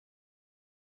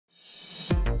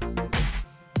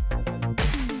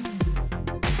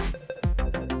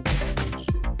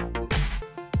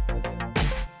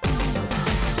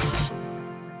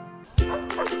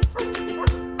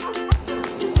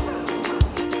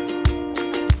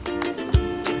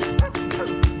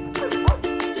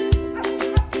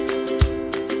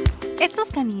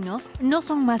caninos no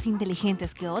son más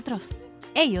inteligentes que otros.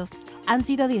 Ellos han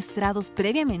sido adiestrados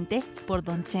previamente por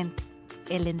Don Chente,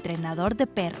 el entrenador de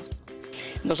perros.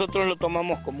 Nosotros lo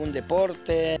tomamos como un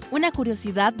deporte. Una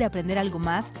curiosidad de aprender algo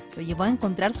más lo llevó a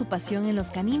encontrar su pasión en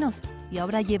los caninos y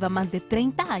ahora lleva más de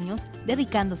 30 años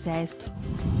dedicándose a esto.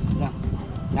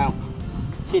 No.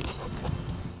 Sí.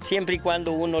 Siempre y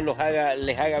cuando uno les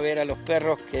haga ver a los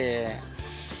perros que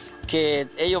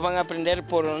ellos van a aprender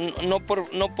no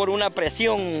por una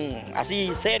presión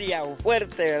así seria o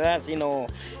fuerte, ¿verdad? Sino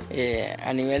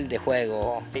a nivel de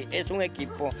juego. Es un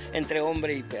equipo entre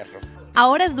hombre y perro.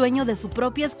 Ahora es dueño de su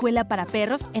propia escuela para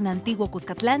perros en Antiguo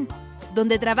Cuscatlán,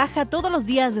 donde trabaja todos los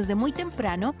días desde muy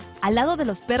temprano al lado de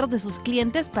los perros de sus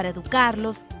clientes para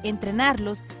educarlos,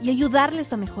 entrenarlos y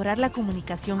ayudarles a mejorar la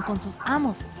comunicación con sus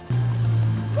amos.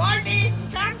 ¡Gordy!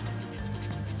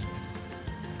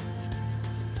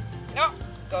 No,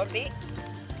 Gordy.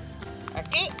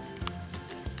 Aquí.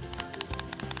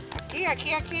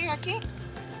 Aquí.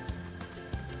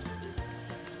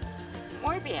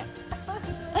 Muy bien.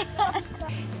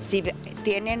 Si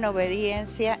tienen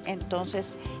obediencia,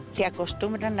 entonces se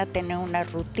acostumbran a tener una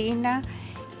rutina,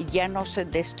 ya no se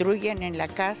destruyen en la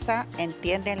casa,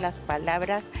 entienden las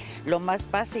palabras, lo más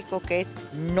básico que es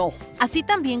no. Así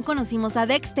también conocimos a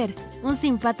Dexter, un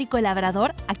simpático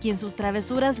labrador a quien sus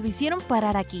travesuras lo hicieron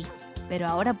parar aquí, pero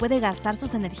ahora puede gastar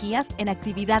sus energías en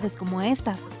actividades como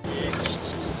estas.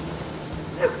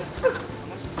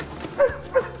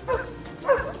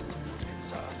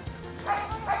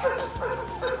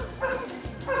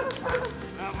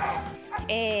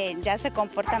 Ya se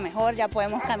comporta mejor, ya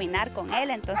podemos caminar con él,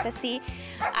 entonces sí,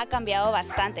 ha cambiado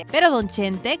bastante. Pero Don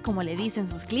Chente, como le dicen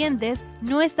sus clientes,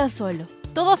 no está solo.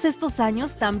 Todos estos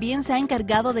años también se ha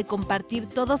encargado de compartir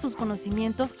todos sus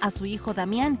conocimientos a su hijo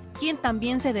Damián, quien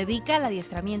también se dedica al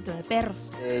adiestramiento de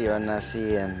perros. Yo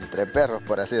nací entre perros,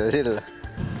 por así decirlo.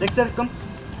 Dexter, come.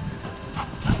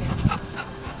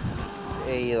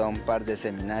 He ido a un par de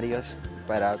seminarios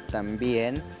para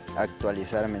también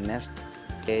actualizarme en esto.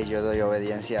 Yo doy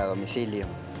obediencia a domicilio.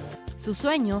 Su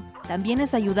sueño también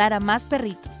es ayudar a más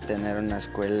perritos. Tener una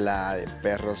escuela de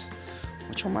perros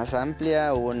mucho más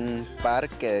amplia, un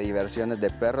parque de diversiones de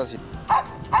perros.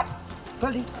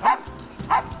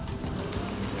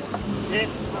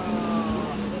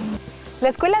 La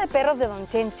escuela de perros de Don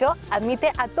Chencho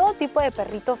admite a todo tipo de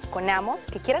perritos con amos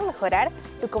que quieran mejorar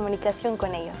su comunicación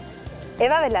con ellos.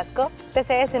 Eva Velasco,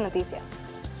 TCS Noticias.